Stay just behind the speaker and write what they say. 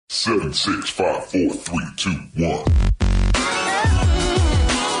7, 6, 5, 4, 3, 2, 1.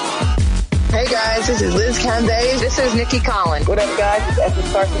 Hey guys, this is Liz Cambage. This is Nikki Collins. What up, guys? It's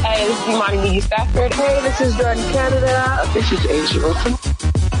Esther Carson. Hey, this is Imani Miggy Stafford. Hey, this is Jordan Canada. This is Asia Wilson.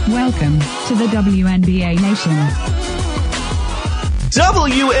 Welcome to the WNBA Nation.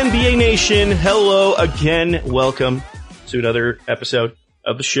 WNBA Nation, hello again. Welcome to another episode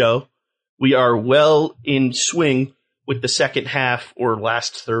of the show. We are well in swing with the second half or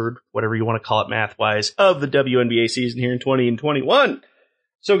last third, whatever you want to call it math-wise, of the WNBA season here in 20 and 21.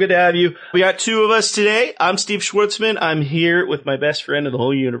 So good to have you. We got two of us today. I'm Steve Schwartzman. I'm here with my best friend in the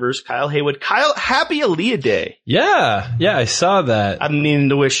whole universe, Kyle Haywood. Kyle, happy Aaliyah Day. Yeah, I saw that. I'm needing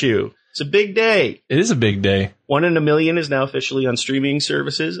to wish you. It's a big day. It is a big day. 1 in a Million is now officially on streaming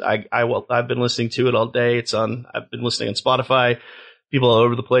services. I've been listening to it all day. I've been listening on Spotify. People all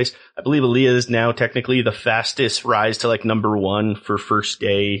over the place. I believe Aaliyah is now technically the fastest rise to like number 1 for first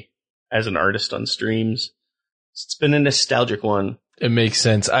day as an artist on streams. It's been a nostalgic one. It makes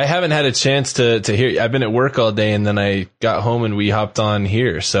sense. I haven't had a chance to hear. I've been at work all day and then I got home and we hopped on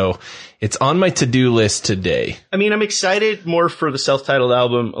here. So it's on my to-do list today. I mean, I'm excited more for the self-titled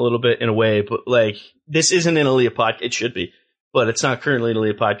album a little bit in a way, but like this isn't an Aaliyah podcast. It should be, but it's not currently an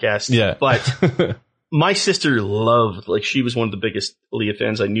Aaliyah podcast. Yeah. But my sister loved, like she was one of the biggest Aaliyah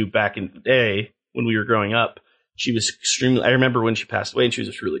fans I knew back in the day when we were growing up. She was I remember when she passed away and she was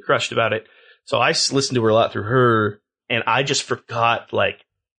just really crushed about it. So I listened to her a lot through her. And I just forgot, like,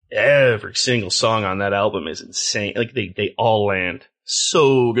 every single song on that album is insane. Like, they all land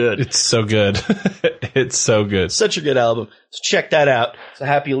so good. It's so good. It's so good. Such a good album. So check that out. So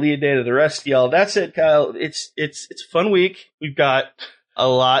happy Aaliyah Day to the rest of y'all. That's it, Kyle. It's a fun week. We've got a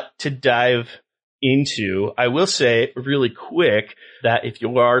lot to dive into. I will say really quick that if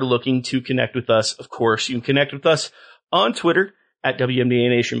you are looking to connect with us, of course, you can connect with us on Twitter at WNBA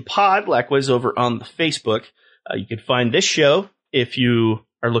Nation Pod, likewise over on the Facebook. You can find this show if you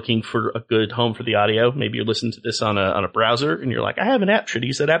are looking for a good home for the audio. Maybe you're listening to this on a browser and you're like, I have an app. Should I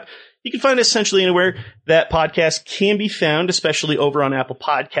use that app? You can find it essentially anywhere that podcast can be found, especially over on Apple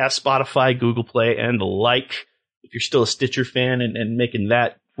Podcasts, Spotify, Google Play, and the like. If you're still a Stitcher fan and making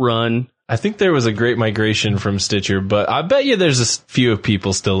that run. I think there was a great migration from Stitcher, but I bet you there's a few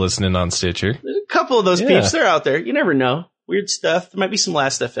people still listening on Stitcher. There's a couple of those peeps. They're out there. You never know. Weird stuff. There might be some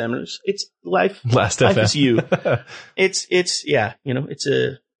Last FMers. It's life. Last life FM. Is you. It's yeah. You know, it's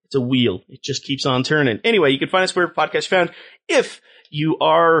a wheel. It just keeps on turning. Anyway, you can find us wherever podcasts are found. If you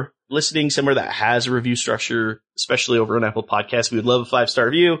are listening somewhere that has a review structure, especially over on Apple Podcasts, we would love a 5-star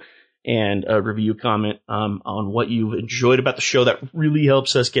review and a review comment on what you've enjoyed about the show. That really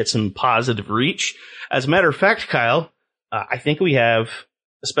helps us get some positive reach. As a matter of fact, Kyle, I think we have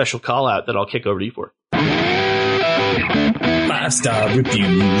a special call out that I'll kick over to you for. 5-star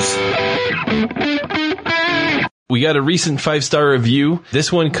reviews. We got a recent 5-star review.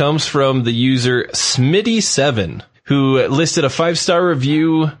 This one comes from the user Smitty7, who listed a 5-star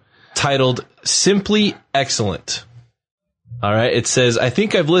review titled Simply Excellent. All right. It says, I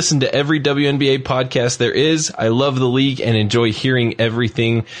think I've listened to every WNBA podcast there is. I love the league and enjoy hearing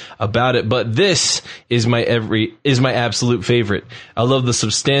everything about it. But this is my absolute favorite. I love the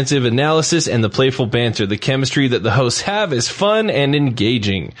substantive analysis and the playful banter. The chemistry that the hosts have is fun and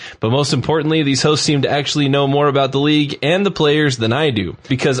engaging. But most importantly, these hosts seem to actually know more about the league and the players than I do.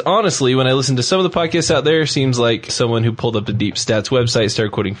 Because honestly, when I listen to some of the podcasts out there, seems like someone who pulled up the Deep Stats website,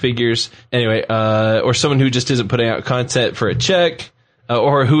 started quoting figures. Anyway, or someone who just isn't putting out content for a check,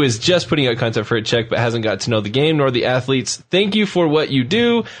 or who is just putting out content for a check but hasn't got to know the game nor the athletes. Thank you for what you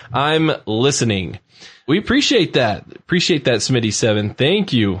do. I'm listening. We appreciate that. Appreciate that, Smitty7.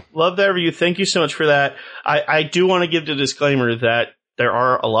 Thank you. Love that review. Thank you so much for that. I do want to give the disclaimer that there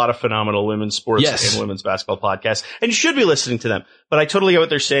are a lot of phenomenal women's sports and women's basketball podcasts, and you should be listening to them. But I totally get what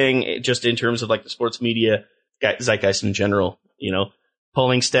they're saying, just in terms of like the sports media zeitgeist in general. You know,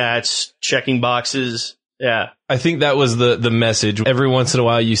 pulling stats, checking boxes. Yeah. I think that was the message. Every once in a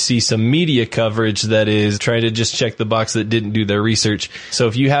while you see some media coverage that is trying to just check the box that didn't do their research. So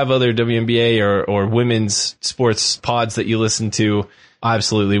if you have other WNBA or women's sports pods that you listen to,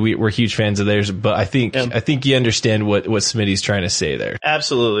 absolutely, we're huge fans of theirs. But I think you understand what Smitty's trying to say there.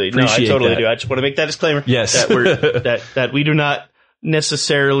 Absolutely. Appreciate no, I totally do. I just want to make that disclaimer. Yes. That we're that we do not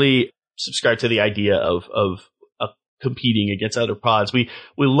necessarily subscribe to the idea of competing against other pods. We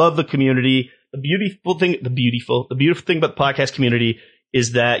love the community. The beautiful thing about the podcast community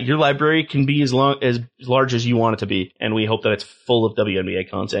is that your library can be as large as you want it to be. And we hope that it's full of WNBA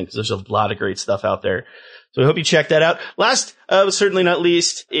content because there's a lot of great stuff out there. So I hope you check that out. Last, but certainly not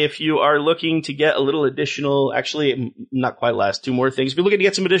least, if you are looking to get a little additional, actually not quite last, two more things. If you're looking to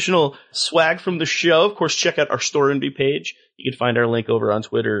get some additional swag from the show, of course, check out our Store Envy page. You can find our link over on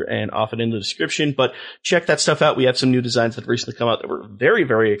Twitter and often in the description, but check that stuff out. We have some new designs that have recently come out that we're very,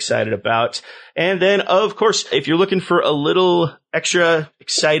 very excited about. And then, of course, if you're looking for a little extra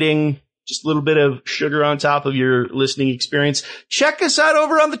exciting, just a little bit of sugar on top of your listening experience, check us out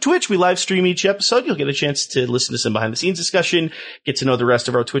over on the Twitch. We live stream each episode. You'll get a chance to listen to some behind the scenes discussion, get to know the rest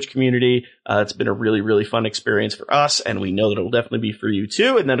of our Twitch community. It's been a really, really fun experience for us, and we know that it'll definitely be for you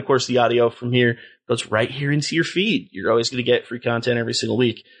too. And then, of course, the audio from here goes right here into your feed. You're always going to get free content every single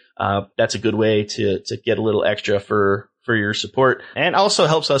week. That's a good way to get a little extra for your support, and also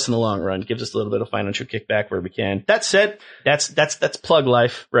helps us in the long run, gives us a little bit of financial kickback where we can. That said, that's plug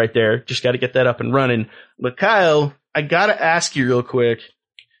life right there. Just got to get that up and running. But Kyle, I got to ask you real quick,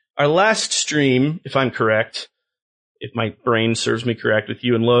 our last stream, if I'm correct, if my brain serves me correct, with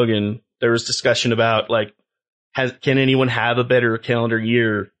you and Logan, there was discussion about, like, can anyone have a better calendar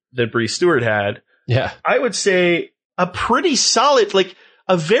year than Bree Stewart had? Yeah. I would say a pretty solid, like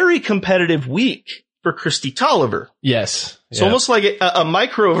a very competitive week for Christy Tolliver. Yes. It's almost like a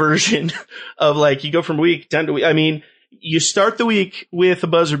micro version of, like, you go from week 10 to week. I mean, you start the week with a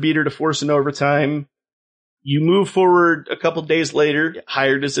buzzer beater to force an overtime. You move forward a couple days later,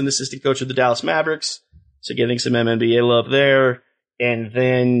 hired as an assistant coach of the Dallas Mavericks. So getting some MNBA love there. And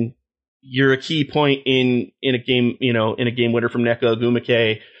then you're a key point in a game, in a game winner from Nneka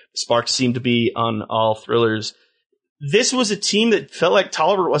Ogwumike. Sparks seem to be on all thrillers. This was a team that felt like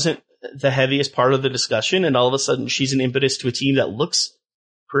Tolliver wasn't the heaviest part of the discussion, and all of a sudden she's an impetus to a team that looks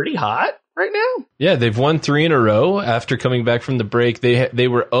pretty hot right now. Yeah, they've won 3 in a row after coming back from the break. They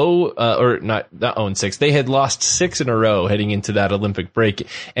were not 0-6. They had lost 6 in a row heading into that Olympic break.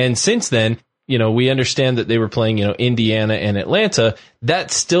 And since then, we understand that they were playing, Indiana and Atlanta. That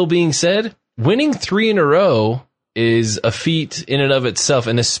still being said, winning 3 in a row is a feat in and of itself,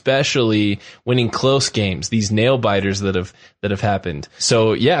 and especially winning close games, these nail biters that have happened.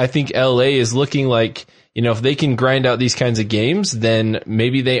 So yeah, I think LA is looking like, if they can grind out these kinds of games, then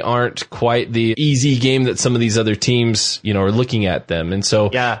maybe they aren't quite the easy game that some of these other teams, are looking at them. And so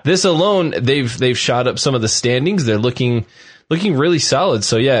This alone, they've shot up some of the standings. They're looking really solid.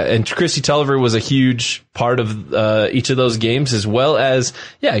 So yeah, and Christy Tolliver was a huge part of each of those games, as well as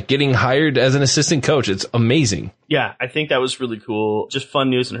getting hired as an assistant coach. It's amazing. Yeah, I think that was really cool. Just fun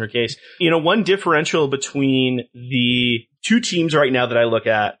news in her case. One differential between the two teams right now that I look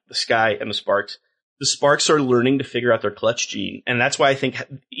at, the Sky and the Sparks are learning to figure out their clutch gene. And that's why I think,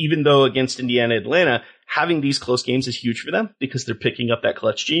 even though against Indiana and Atlanta, having these close games is huge for them because they're picking up that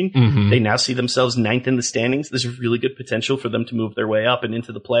clutch gene. Mm-hmm. They now see themselves 9th in the standings. There's really good potential for them to move their way up and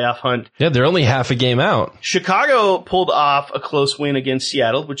into the playoff hunt. Yeah, they're only half a game out. Chicago pulled off a close win against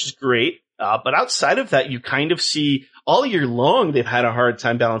Seattle, which is great. But outside of that, you kind of see all year long they've had a hard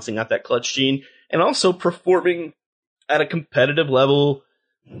time balancing out that clutch gene and also performing at a competitive level.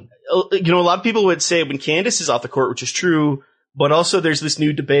 A lot of people would say when Candace is off the court, which is true, but also there's this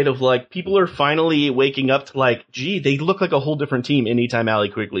new debate of, like, people are finally waking up to, like, gee, they look like a whole different team anytime Allie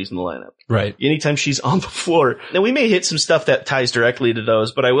Quigley's in the lineup. Right. Anytime she's on the floor. Now, we may hit some stuff that ties directly to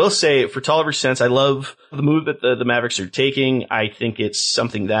those, but I will say, for Tolliver's sense, I love the move that the Mavericks are taking. I think it's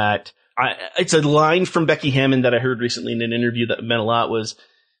something that it's a line from Becky Hammond that I heard recently in an interview that meant a lot, was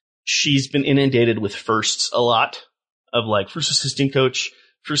she's been inundated with firsts a lot, of, like, first assistant coach,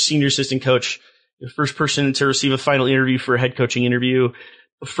 first senior assistant coach, the first person to receive a final interview for a head coaching interview,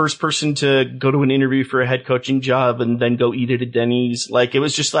 the first person to go to an interview for a head coaching job and then go eat it at Denny's. Like, it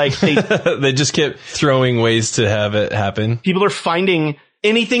was just like they just kept throwing ways to have it happen. People are finding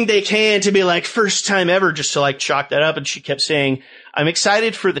anything they can to be like, first time ever, just to, like, chalk that up. And she kept saying, I'm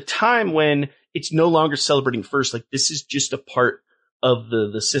excited for the time when it's no longer celebrating first. Like, this is just a part of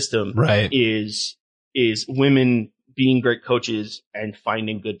the system. Right. Is women being great coaches and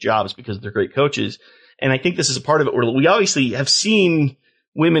finding good jobs because they're great coaches. And I think this is a part of it where we obviously have seen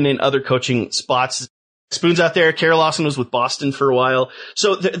women in other coaching spots. Spoon's out there. Kara Lawson was with Boston for a while.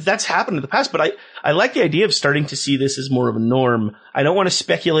 So that's happened in the past, but I like the idea of starting to see this as more of a norm. I don't want to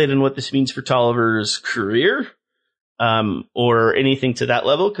speculate on what this means for Tolliver's career, or anything to that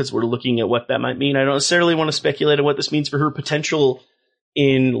level, because we're looking at what that might mean. I don't necessarily want to speculate on what this means for her potential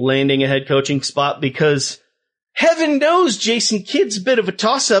in landing a head coaching spot, because heaven knows Jason Kidd's a bit of a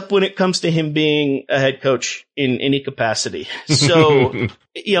toss-up when it comes to him being a head coach in any capacity. So,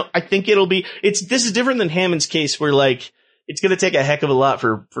 I think this is different than Hammond's case, where, like, it's going to take a heck of a lot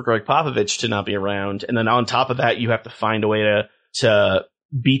for Greg Popovich to not be around. And then on top of that, you have to find a way to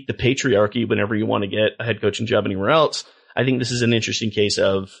beat the patriarchy whenever you want to get a head coaching job anywhere else. I think this is an interesting case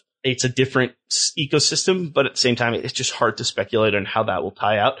of it's a different ecosystem, but at the same time, it's just hard to speculate on how that will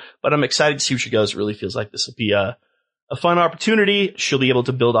tie out. But I'm excited to see where she goes. It really feels like this will be a fun opportunity. She'll be able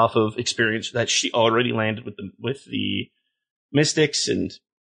to build off of experience that she already landed with the Mystics, and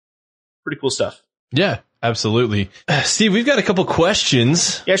pretty cool stuff. Yeah, absolutely. Steve, we've got a couple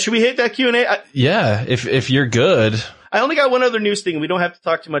questions. Yeah, should we hit that Q&A? Yeah, if you're good. I only got one other news thing. We don't have to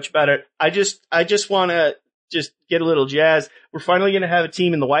talk too much about it. I just want to just get a little jazz. We're finally going to have a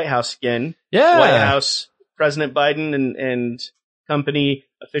team in the White House again. Yeah. White House, President Biden and company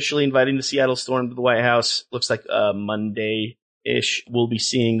officially inviting the Seattle Storm to the White House. Looks like Monday-ish we'll be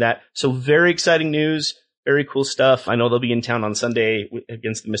seeing that. So very exciting news. Very cool stuff. I know they'll be in town on Sunday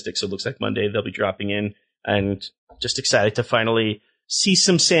against the Mystics, so it looks like Monday they'll be dropping in, and just excited to finally see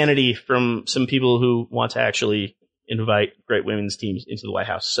some sanity from some people who want to actually invite great women's teams into the White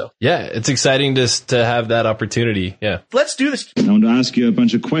House. So yeah, it's exciting to have that opportunity. Yeah. Let's do this. I want to ask you a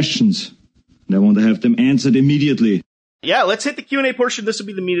bunch of questions, and I want to have them answered immediately. Yeah, let's hit the Q&A portion. This will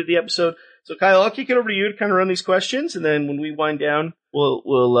be the meat of the episode. So Kyle, I'll kick it over to you to kind of run these questions, and then when we wind down,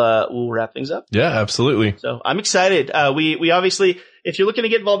 we'll wrap things up. Yeah, absolutely. So I'm excited. We obviously, if you're looking to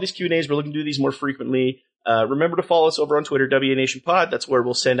get involved in these Q&As, we're looking to do these more frequently. Remember to follow us over on Twitter, WA Nation Pod. That's where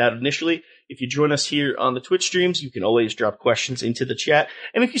we'll send out initially. If you join us here on the Twitch streams, you can always drop questions into the chat.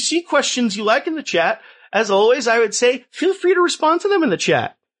 And if you see questions you like in the chat, as always, I would say feel free to respond to them in the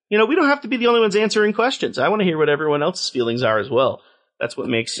chat. You know, we don't have to be the only ones answering questions. I want to hear what everyone else's feelings are as well. That's what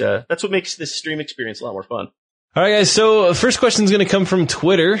makes this stream experience a lot more fun. All right, guys. So first question is going to come from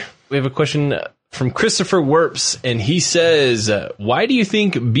Twitter. We have a question from Christopher Werps, and he says, why do you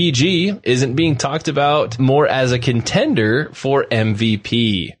think BG isn't being talked about more as a contender for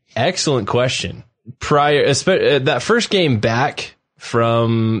MVP? Excellent question. That first game back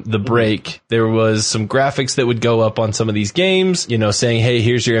from the break, there was some graphics that would go up on some of these games, saying, hey,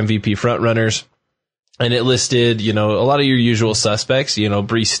 here's your MVP frontrunners. And it listed, a lot of your usual suspects,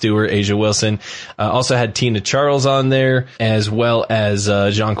 Bree Stewart, Asia Wilson, also had Tina Charles on there, as well as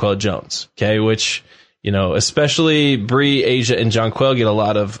Jonquel Jones. Okay. Which, especially Bree, Asia, and Jonquel get a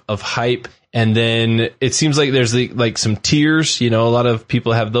lot of hype. And then it seems like there's some tiers, a lot of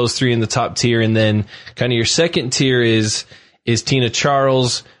people have those three in the top tier. And then kind of your second tier is Tina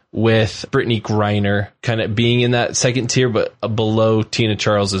Charles with Brittany Griner kind of being in that second tier, but below Tina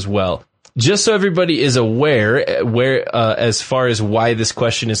Charles as well. Just so everybody is aware, as far as why this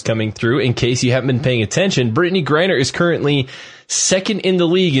question is coming through, in case you haven't been paying attention, Brittany Griner is currently second in the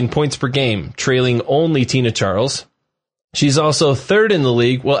league in points per game, trailing only Tina Charles. She's also third in the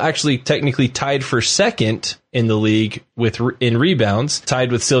league. Well, actually, technically tied for second in the league in rebounds,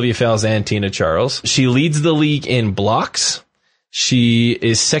 tied with Sylvia Fowles and Tina Charles. She leads the league in blocks. She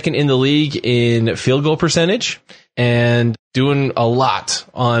is second in the league in field goal percentage, and doing a lot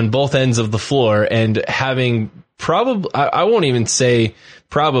on both ends of the floor, and having I won't even say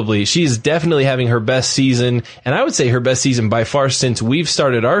probably, she's definitely having her best season, and I would say her best season by far since we've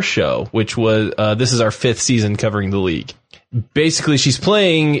started our show, which was, this is our 5th season covering the league. Basically, she's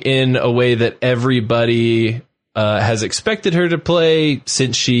playing in a way that everybody has expected her to play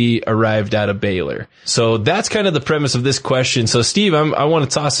since she arrived out of Baylor. So that's kind of the premise of this question. So Steve, I want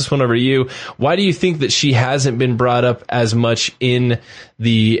to toss this one over to you. Why do you think that she hasn't been brought up as much in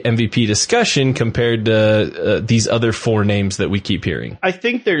the MVP discussion compared to these other 4 names that we keep hearing? I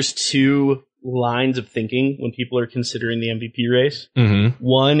think there's 2 lines of thinking when people are considering the MVP race. Mm-hmm.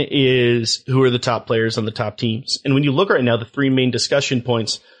 One is, who are the top players on the top teams? And when you look right now, the 3 main discussion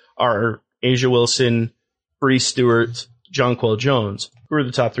points are Asia Wilson, Bree Stewart, Jonquel Jones, who are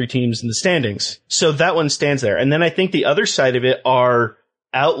the top 3 teams in the standings. So that one stands there. And then I think the other side of it are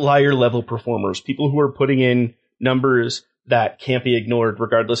outlier level performers, people who are putting in numbers that can't be ignored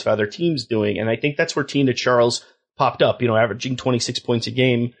regardless of how their team's doing. And I think that's where Tina Charles popped up, averaging 26 points a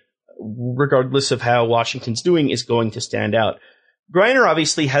game, regardless of how Washington's doing, is going to stand out. Griner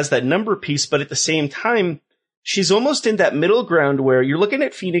obviously has that number piece, but at the same time, she's almost in that middle ground where you're looking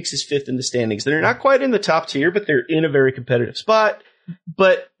at Phoenix is 5th in the standings. They're not quite in the top tier, but they're in a very competitive spot.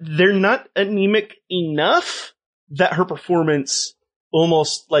 But they're not anemic enough that her performance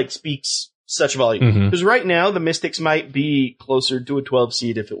almost speaks such volume. Because right now, the Mystics might be closer to a 12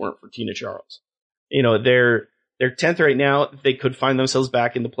 seed if it weren't for Tina Charles. They're 10th right now. They could find themselves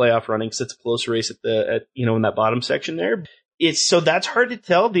back in the playoff running because it's a close race in that bottom section there. So that's hard to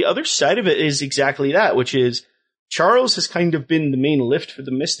tell. The other side of it is exactly that, which is Charles has kind of been the main lift for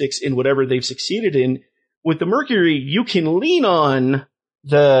the Mystics in whatever they've succeeded in. With the Mercury, you can lean on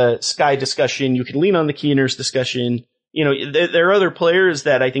the Sky discussion. You can lean on the Keeners discussion. there are other players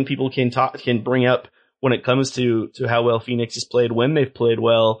that I think people can bring up when it comes to how well Phoenix has played when they've played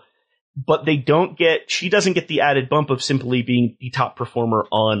well, but she doesn't get the added bump of simply being the top performer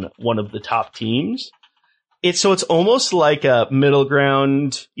on one of the top teams. It's almost like a middle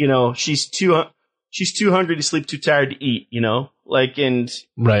ground, she's too hungry to sleep, too tired to eat, and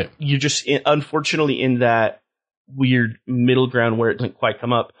right. You're just unfortunately in that weird middle ground where it doesn't quite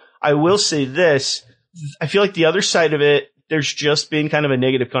come up. I will say this, I feel like the other side of it, there's just been kind of a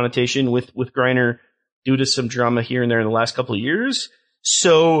negative connotation with Griner due to some drama here and there in the last couple of years.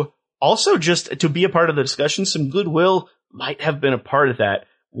 So also just to be a part of the discussion, some goodwill might have been a part of that.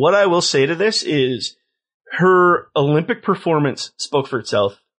 What I will say to this is her Olympic performance spoke for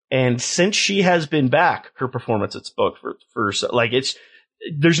itself. And since she has been back, her performance has spoke for herself. Like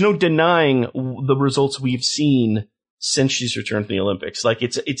there's no denying the results we've seen since she's returned from the Olympics. Like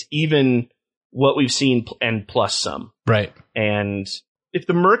it's even what we've seen and plus some. Right. And if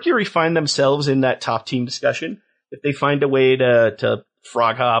the Mercury find themselves in that top team discussion, if they find a way to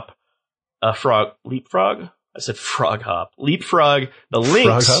leapfrog the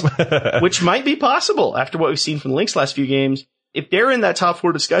Lynx, which might be possible after what we've seen from the Lynx last few games. If they're in that top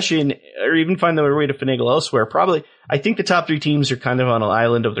 4 discussion or even find their way to finagle elsewhere, probably, I think the top 3 teams are kind of on an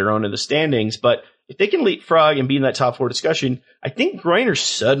island of their own in the standings, but if they can leapfrog and be in that top 4 discussion, I think Griner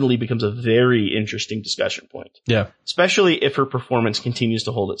suddenly becomes a very interesting discussion point. Yeah. Especially if her performance continues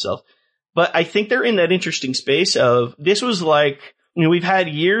to hold itself. But I think they're in that interesting space of, this was like, we've had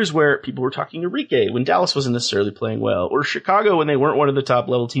years where people were talking Enrique when Dallas wasn't necessarily playing well, or Chicago when they weren't one of the top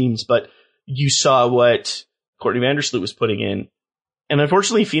level teams, but you saw what Courtney Vandersloot was putting in. And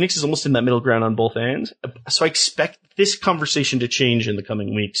unfortunately, Phoenix is almost in that middle ground on both ends. So I expect this conversation to change in the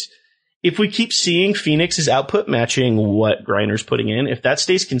coming weeks. If we keep seeing Phoenix's output matching what Griner's putting in, if that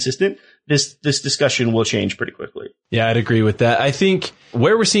stays consistent, this discussion will change pretty quickly. Yeah, I'd agree with that. I think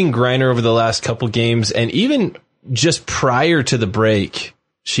where we're seeing Griner over the last couple games, and even just prior to the break,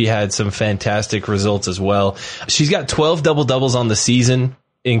 she had some fantastic results as well. She's got 12 double-doubles on the season,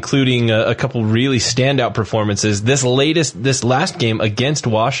 including a couple really standout performances. This last game against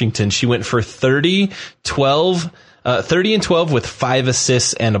Washington, she went for 30 and 12 with 5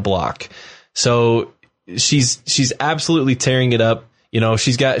 assists and a block. So she's absolutely tearing it up.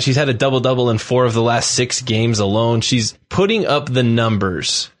 She's had a double-double in 4 of the last 6 games alone. She's putting up the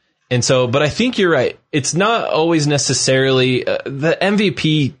numbers. And so, but I think you're right. It's not always necessarily the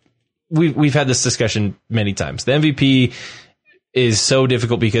MVP. We've had this discussion many times. The MVP is so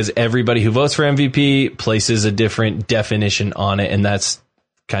difficult because everybody who votes for MVP places a different definition on it, and that's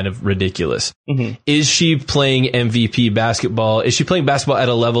kind of ridiculous. Mm-hmm. Is she playing MVP basketball? Is she playing basketball at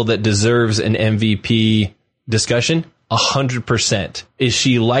a level that deserves an MVP discussion? 100%. Is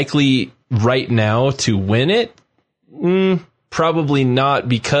she likely right now to win it? Probably not,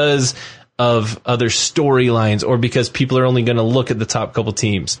 because of other storylines or because people are only going to look at the top couple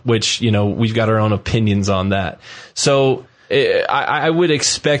teams, which, we've got our own opinions on that. So I would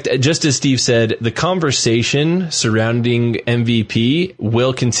expect, just as Steve said, the conversation surrounding MVP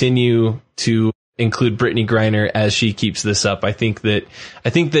will continue to include Brittney Griner as she keeps this up. I think that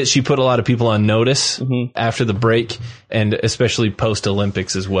she put a lot of people on notice after the break, and especially post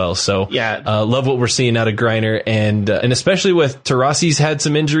Olympics as well. So love what we're seeing out of Griner, and especially with Taurasi's had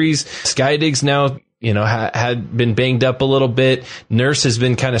some injuries. Skydig's now, had been banged up a little bit. Nurse has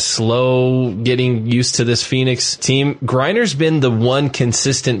been kind of slow getting used to this Phoenix team. Griner's been the one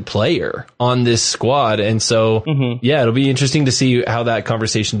consistent player on this squad. And so, it'll be interesting to see how that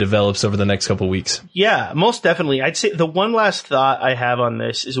conversation develops over the next couple of weeks. Yeah, most definitely. I'd say the one last thought I have on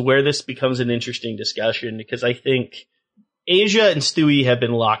this is where this becomes an interesting discussion, because I think Asia and Stewie have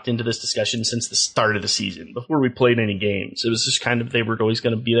been locked into this discussion since the start of the season, before we played any games. It was just kind of, they were always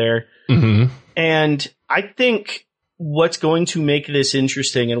going to be there. Mm-hmm. And I think what's going to make this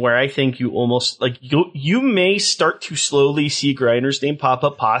interesting, and where I think you almost, you may start to slowly see Griner's name pop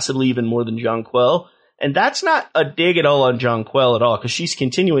up, possibly even more than Jonquel. And that's not a dig at all on Jonquel at all, because she's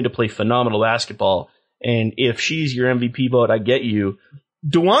continuing to play phenomenal basketball. And if she's your MVP vote, I get you.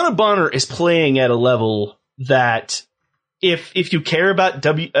 DeWanna Bonner is playing at a level that, if you care about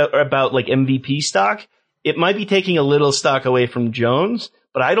MVP stock, it might be taking a little stock away from Jones,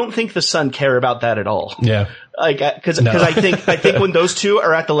 but I don't think the Sun care about that at all. Yeah. Cause I think when those two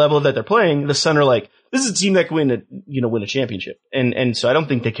are at the level that they're playing, the Sun are like, this is a team that can win a championship. And so I don't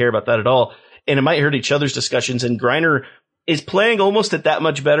think they care about that at all. And it might hurt each other's discussions. And Griner is playing almost at that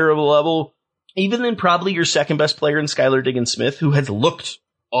much better of a level, even than probably your second best player in Skylar Diggins-Smith, who has looked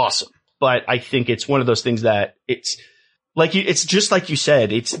awesome. But I think it's one of those things that like it's just like you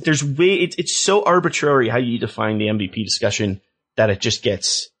said. It's so arbitrary how you define the MVP discussion that it just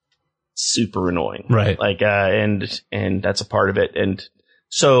gets super annoying. Right. Like, and that's a part of it. And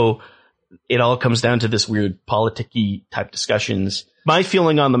so it all comes down to this weird politicky type discussions. My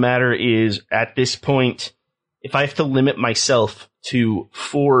feeling on the matter is at this point, if I have to limit myself to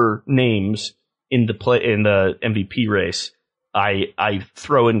 4 names in the MVP race, I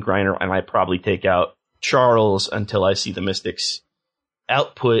throw in Griner and I probably take out Charles until I see the Mystics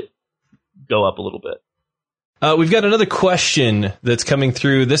output go up a little bit. We've got another question that's coming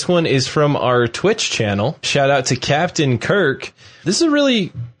through. This one is from our Twitch channel. Shout out to Captain Kirk. This is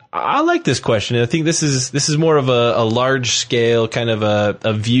I like this question. I think this is more of a large scale kind of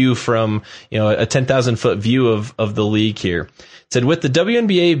a view from, a 10,000 foot view of the league here. It said, with the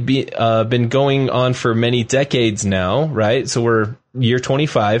WNBA been going on for many decades now, right? So we're year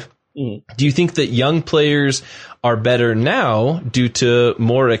 25. Do you think that young players are better now due to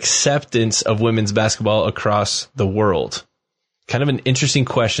more acceptance of women's basketball across the world? Kind of an interesting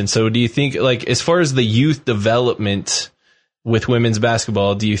question. So do you think, like, as far as the youth development with women's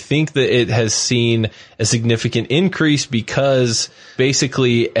basketball, do you think that it has seen a significant increase because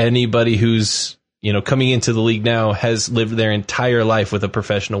basically anybody who's, coming into the league now has lived their entire life with a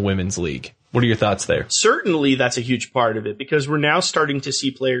professional women's league? What are your thoughts there? Certainly that's a huge part of it, because we're now starting to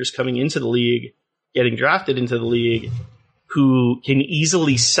see players coming into the league, getting drafted into the league, who can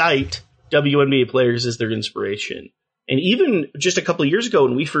easily cite WNBA players as their inspiration. And even just a couple of years ago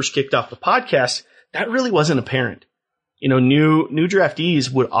when we first kicked off the podcast, that really wasn't apparent. New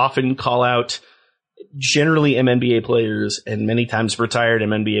draftees would often call out generally MNBA players and many times retired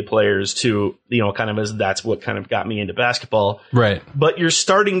MNBA players to, kind of as that's what kind of got me into basketball. Right. But you're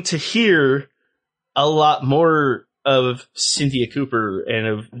starting to hear a lot more of Cynthia Cooper and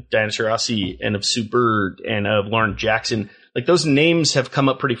of Diana Taurasi and of Sue Bird and of Lauren Jackson. Like, those names have come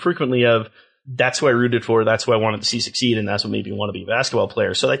up pretty frequently of, that's who I rooted for, that's who I wanted to see succeed, and that's what made me want to be a basketball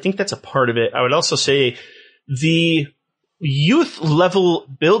player. So I think that's a part of it. I would also say the youth level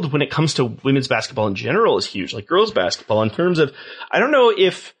build when it comes to women's basketball in general is huge, like girls basketball, in terms of, I don't know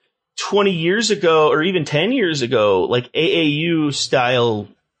if 20 years ago or even 10 years ago, like AAU style,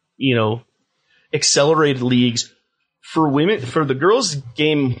 accelerated leagues for women, for the girls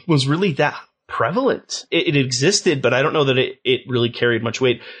game was really that prevalent. It existed, but I don't know that it really carried much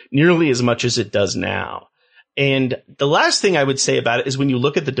weight, nearly as much as it does now. And the last thing I would say about it is, when you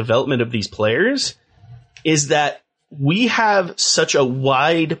look at the development of these players, is that we have such a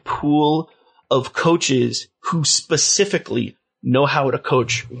wide pool of coaches who specifically know how to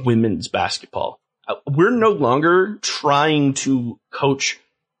coach women's basketball. We're no longer trying to coach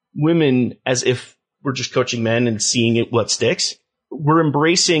women as if we're just coaching men and seeing what sticks. We're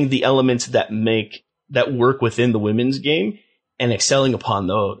embracing the elements that work within the women's game and excelling upon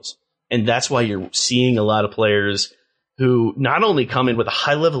those. And that's why you're seeing a lot of players who not only come in with a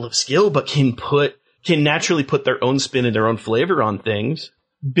high level of skill, but can naturally put their own spin and their own flavor on things,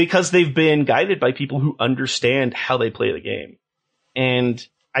 because they've been guided by people who understand how they play the game. And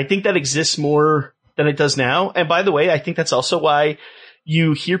I think that exists more than it does now. And by the way, I think that's also why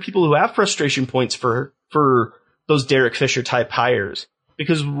you hear people who have frustration points for those Derek Fisher type hires,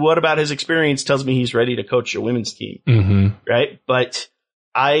 because what about his experience tells me he's ready to coach a women's team. Mm-hmm. Right. But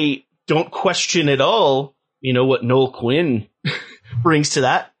I don't question at all, what Noel Quinn brings to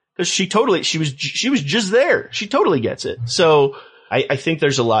that. Because she was just there. She totally gets it. So I think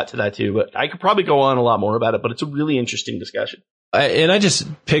there's a lot to that too, but I could probably go on a lot more about it, but it's a really interesting discussion. And I just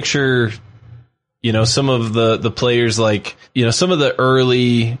picture, some of the players, like, some of the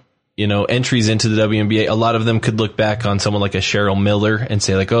early, entries into the WNBA, a lot of them could look back on someone like a Cheryl Miller and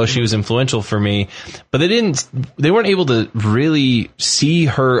say, like, oh, she was influential for me. But they weren't able to really see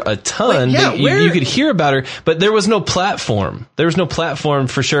her a ton. Wait, yeah, you could hear about her, but there was no platform. There was no platform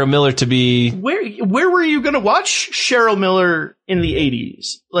for Cheryl Miller to be. Where were you going to watch Cheryl Miller in the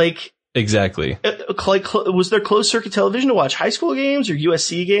 80s? Like, exactly. Was there closed circuit television to watch high school games or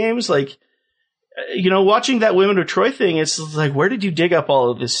USC games? Like, watching that Women of Troy thing, it's like, where did you dig up all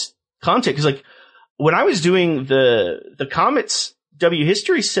of this content? Because, like, when I was doing the Comets W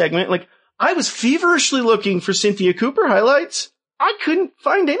History segment, like, I was feverishly looking for Cynthia Cooper highlights. I couldn't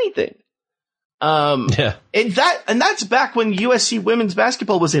find anything. Yeah. And that's back when USC women's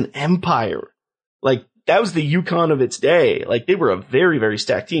basketball was an empire. Like, that was the UConn of its day. Like, they were a very, very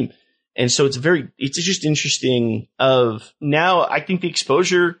stacked team. And so it's just interesting of now. I think the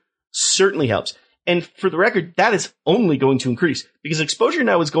exposure certainly helps. And for the record, that is only going to increase, because exposure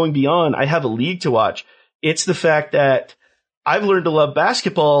now is going beyond, I have a league to watch. It's the fact that I've learned to love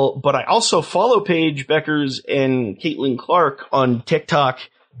basketball, but I also follow Paige Beckers and Caitlin Clark on TikTok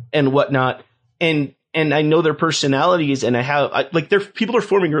and whatnot. And I know their personalities, and people are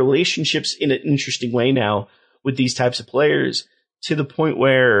forming relationships in an interesting way now with these types of players, to the point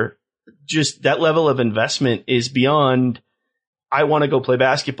where just that level of investment is beyond, I want to go play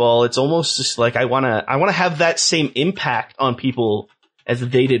basketball. It's almost just like I want to have that same impact on people as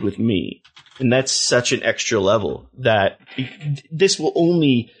they did with me. And that's such an extra level that this will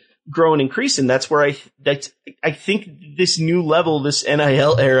only grow and increase. And that's where I think this new level, this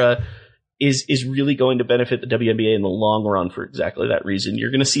NIL era, is really going to benefit the WNBA in the long run for exactly that reason.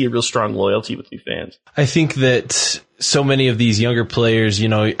 You're going to see a real strong loyalty with new fans. I think that so many of these younger players,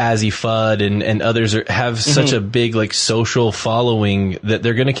 Azzy Fudd and others have such a big social following that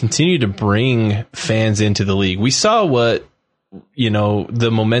they're going to continue to bring fans into the league. We saw what, the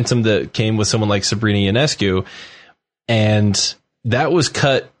momentum that came with someone like Sabrina Ionescu, and that was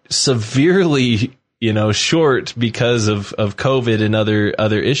cut severely short because of COVID and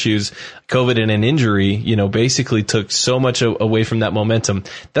other issues. COVID and an injury, basically took so much away from that momentum.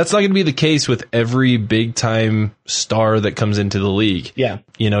 That's not going to be the case with every big time star that comes into the league. Yeah.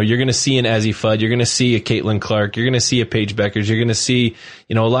 You're going to see an Azzy Fudd, you're going to see a Caitlin Clark, you're going to see a Paige Beckers, you're going to see,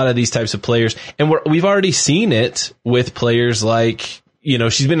 a lot of these types of players. And we've already seen it with players like,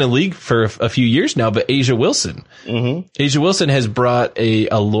 she's been in the league for a few years now, but A'ja Wilson. A'ja Wilson has brought a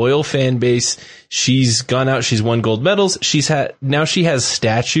loyal fan base. She's gone out. She's won gold medals. Now she has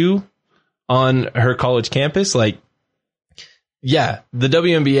statue on her college campus. The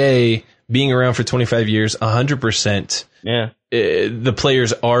WNBA being around for 25 years, 100%. Yeah. The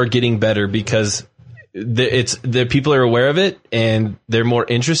players are getting better because the people are aware of it and they're more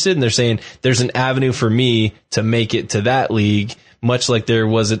interested, and they're saying there's an avenue for me to make it to that league. Much like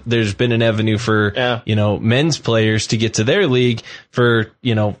there's been an avenue for, men's players to get to their league for,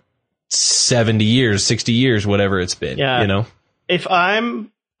 70 years, 60 years, whatever it's been, If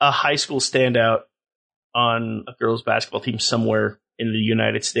I'm a high school standout on a girls basketball team somewhere in the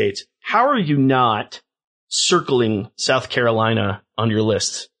United States, how are you not circling South Carolina on your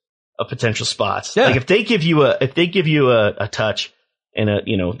list of potential spots? Yeah. If they give you a touch and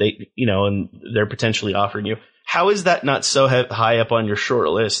and they're potentially offering you, how is that not so high up on your short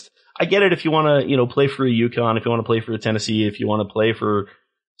list? I get it if you want to, play for a UConn, if you want to play for a Tennessee, if you want to play for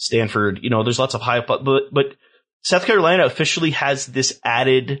Stanford, there's lots of high up, but South Carolina officially has this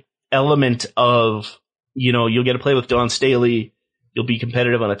added element of, you'll get to play with Dawn Staley, you'll be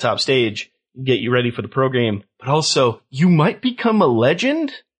competitive on a top stage, get you ready for the pro game, but also you might become a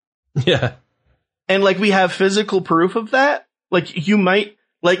legend. Yeah. And we have physical proof of that.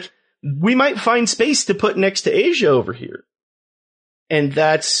 We might find space to put next to A'ja over here. And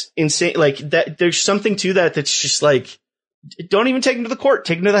that's insane. There's something to that that's just don't even take him to the court.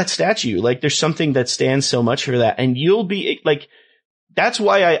 Take him to that statue. There's something that stands so much for that. And you'll be that's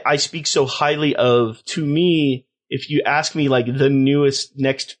why I speak so highly of, to me, if you ask me the newest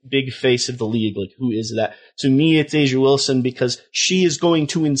next big face of the league, who is that? To me, it's A'ja Wilson, because she is going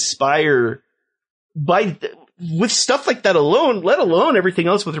to inspire with stuff like that alone, let alone everything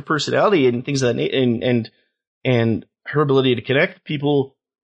else with her personality and things of that, and her ability to connect with people,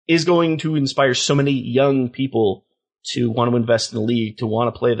 is going to inspire so many young people to want to invest in the league, to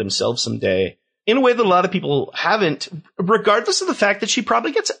want to play themselves someday in a way that a lot of people haven't, regardless of the fact that she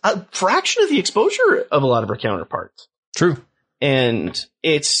probably gets a fraction of the exposure of a lot of her counterparts. True. And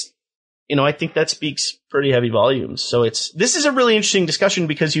it's, I think that speaks pretty heavy volumes. So this is a really interesting discussion,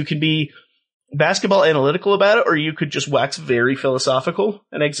 because you can be basketball analytical about it, or you could just wax very philosophical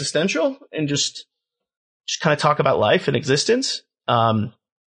and existential and just kind of talk about life and existence. We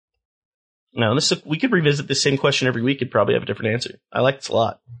could revisit the same question every week and probably have a different answer. I like this a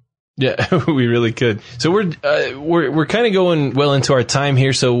lot. Yeah, we really could. So we're kind of going well into our time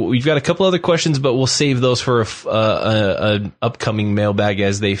here. So we've got a couple other questions, but we'll save those for an upcoming mailbag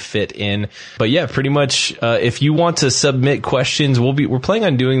as they fit in. But yeah, pretty much, if you want to submit questions, we're planning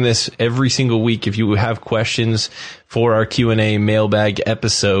on doing this every single week. If you have questions for our Q&A mailbag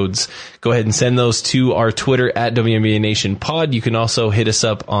episodes, go ahead and send those to our Twitter at WNBA Nation Pod. You can also hit us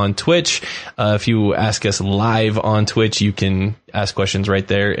up on Twitch. If you ask us live on Twitch, you can ask questions right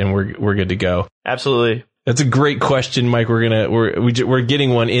there, and we're good to go. Absolutely. That's a great question, Mike. We're getting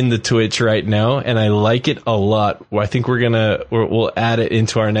one in the Twitch right now, and I like it a lot. I think we'll add it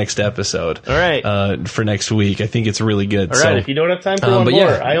into our next episode. All right. For next week. I think it's really good. All right. If you don't have time for one more,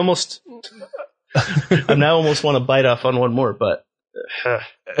 yeah. I now almost want to bite off on one more, but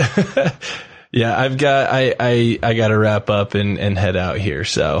yeah, I got to wrap up and head out here.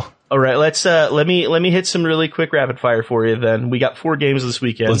 So All right, let me hit some really quick rapid fire for you then. We got 4 games this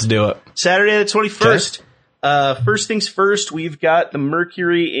weekend. Let's do it. Saturday the 21st. First things first, we've got the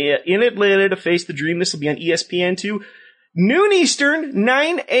Mercury in Atlanta to face the Dream. This will be on ESPN2. Noon Eastern,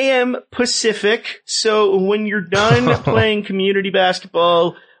 9 a.m. Pacific. So when you're done playing community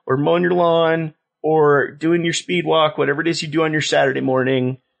basketball or mowing your lawn or doing your speed walk, whatever it is you do on your Saturday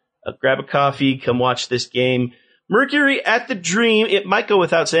morning, grab a coffee, come watch this game. Mercury at the Dream. It might go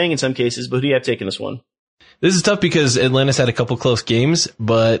without saying in some cases, but who do you have taking this one? This is tough because Atlanta's had a couple close games,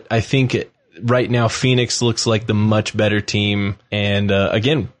 but I think right now Phoenix looks like the much better team and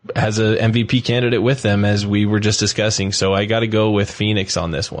again has a MVP candidate with them as we were just discussing, so I got to go with Phoenix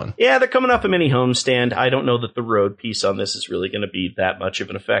on this one. Yeah, they're coming off a mini homestand. I don't know that the road piece on this is really going to be that much of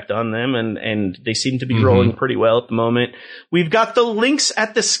an effect on them, and they seem to be rolling pretty well at the moment. We've got the Lynx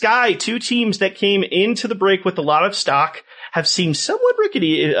at the Sky, 2 teams that came into the break with a lot of stock, have seemed somewhat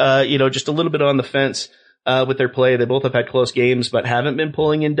rickety, just a little bit on the fence with their play. They both have had close games, but haven't been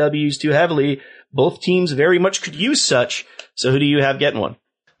pulling in W's too heavily. Both teams very much could use such. So who do you have getting one?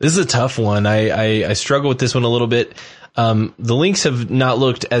 This is a tough one. I struggle with this one a little bit. The Lynx have not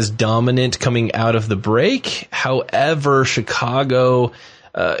looked as dominant coming out of the break. However, Chicago,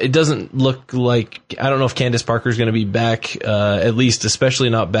 it doesn't look like, I don't know if Candace Parker is going to be back, at least, especially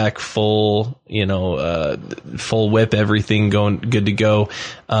not back full, full whip, everything going good to go,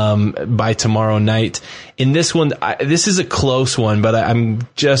 by tomorrow night. In this one, this is a close one, but I'm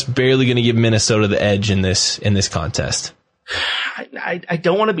just barely going to give Minnesota the edge in this contest. I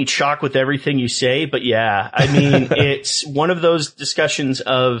don't want to be chalk with everything you say, but yeah, I mean, it's one of those discussions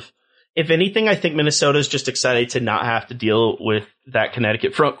of, if anything, I think Minnesota's just excited to not have to deal with that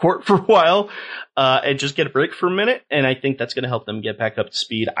Connecticut front court for a while, and just get a break for a minute. And I think that's going to help them get back up to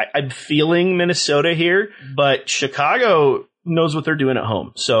speed. I'm feeling Minnesota here, but Chicago knows what they're doing at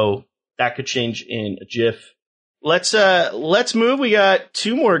home. So that could change in a jiff. Let's move. We got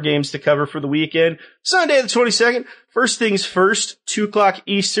 2 more games to cover for the weekend. Sunday the 22nd. First things first, 2:00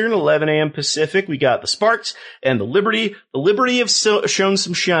 Eastern, 11 a.m. Pacific. We got the Sparks and the Liberty. The Liberty have shown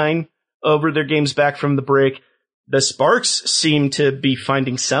some shine over their games back from the break. The Sparks seem to be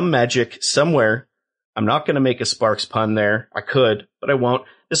finding some magic somewhere. I'm not going to make a Sparks pun there. I could, but I won't.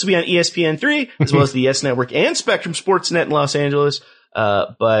 This will be on ESPN3, as well as the Yes Network and Spectrum Sportsnet in Los Angeles.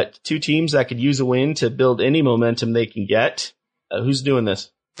 But 2 teams that could use a win to build any momentum they can get. Who's doing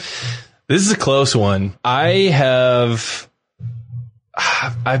this? This is a close one. I've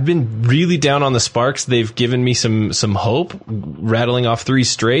been really down on the Sparks. They've given me some hope, rattling off 3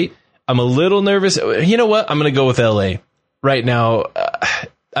 straight. I'm a little nervous. You know what? I'm going to go with LA right now.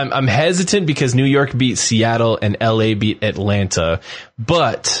 I'm hesitant because New York beat Seattle and LA beat Atlanta,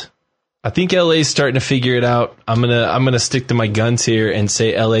 but I think LA is starting to figure it out. I'm gonna stick to my guns here and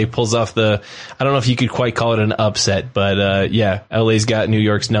say LA pulls off I don't know if you could quite call it an upset, but yeah, LA's got New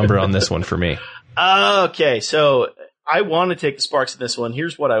York's number on this one for me. Okay, so I want to take the Sparks in this one.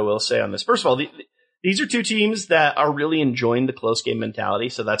 Here's what I will say on this. First of all, these are 2 teams that are really enjoying the close game mentality,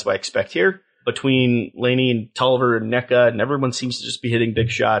 so that's what I expect here. Between Laney and Tolliver and Nneka, and everyone seems to just be hitting big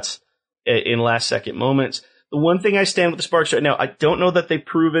shots in last-second moments. The one thing I stand with the Sparks right now, I don't know that they've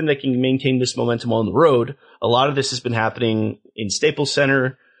proven they can maintain this momentum on the road. A lot of this has been happening in Staples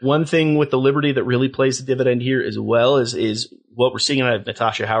Center. One thing with the Liberty that really plays the dividend here as well is what we're seeing out of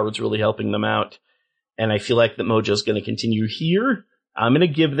Natasha Howard's really helping them out. And I feel like the mojo's going to continue here. I'm going to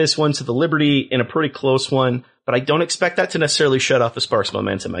give this one to the Liberty in a pretty close one, but I don't expect that to necessarily shut off the Sparks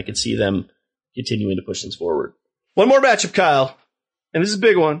momentum. I could see them continuing to push things forward. One more matchup, Kyle, and this is a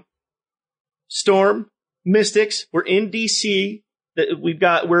big one. Storm, Mystics. We're in DC.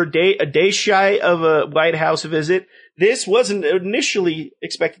 We're a day shy of a White House visit. This wasn't initially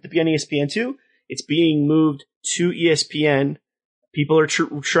expected to be on ESPN2. It's being moved to ESPN. People are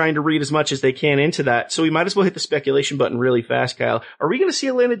trying to read as much as they can into that. So we might as well hit the speculation button really fast, Kyle. Are we going to see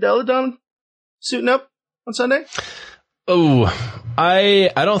Elena Delle Donne suiting up on Sunday? Oh,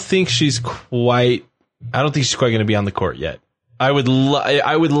 I don't think she's quite going to be on the court yet. I would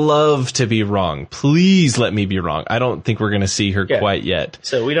love to be wrong. Please let me be wrong. I don't think we're going to see her quite yet.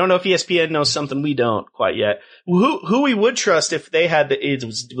 So we don't know if ESPN knows something we don't quite yet. Who we would trust if they had the AIDS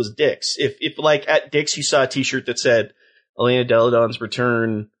was Dick's. If like at Dick's you saw a T-shirt that said Elena Delle Donne's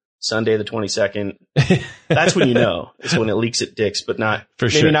return Sunday the 22nd. That's when you know. It's when it leaks at Dick's, but not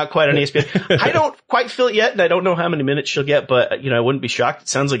not quite on ESPN. I don't quite feel it yet, and I don't know how many minutes she'll get, but I wouldn't be shocked. It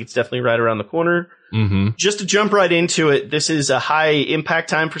sounds like it's definitely right around the corner. Mm-hmm. Just to jump right into it, this is a high impact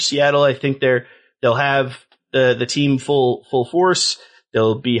time for Seattle. I think they'll have the team full force.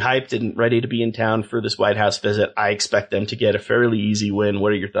 They'll be hyped and ready to be in town for this White House visit. I expect them to get a fairly easy win.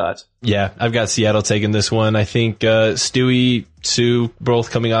 What are your thoughts? Yeah, I've got Seattle taking this one. I think Stewie, Sue, both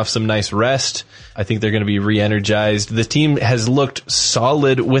coming off some nice rest. I think they're going to be re-energized. The team has looked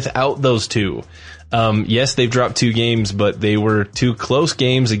solid without those two. Yes, they've dropped 2 games, but they were 2 close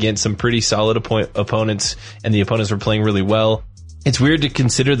games against some pretty solid opponents, and the opponents were playing really well. It's weird to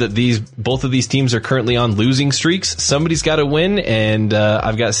consider that both of these teams are currently on losing streaks. Somebody's got to win, and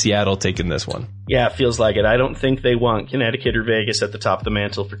I've got Seattle taking this one. Yeah, it feels like it. I don't think they want Connecticut or Vegas at the top of the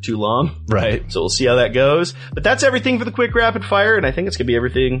mantle for too long. Right. So we'll see how that goes. But that's everything for the quick rapid fire, and I think it's going to be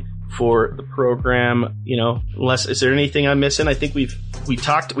everything for the program. Unless, is there anything I'm missing? I think we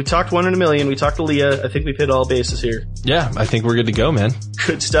talked 1 in a million. We talked to Leah. I think we've hit all bases here. Yeah, I think we're good to go, man.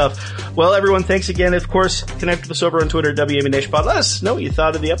 Good stuff. Well, everyone, thanks again. Of course, connect with us over on Twitter, WABNationPod. Let us know what you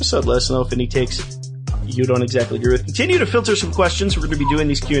thought of the episode. Let us know if any takes you don't exactly agree with. Continue to filter some questions. We're going to be doing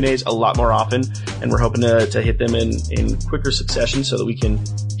these Q&As a lot more often, and we're hoping to hit them in quicker succession so that we can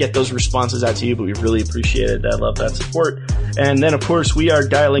get those responses out to you, but we really appreciate it. I love that support. And then, of course, we are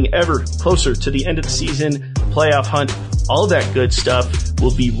dialing ever closer to the end of the season, playoff hunt, all that good stuff.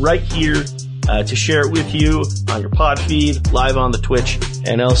 We'll be right here to share it with you on your pod feed, live on the Twitch,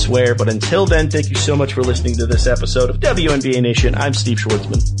 and elsewhere. But until then, thank you so much for listening to this episode of WNBA Nation. I'm Steve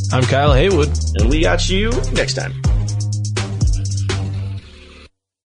Schwartzman. I'm Kyle Haywood. And we got you next time.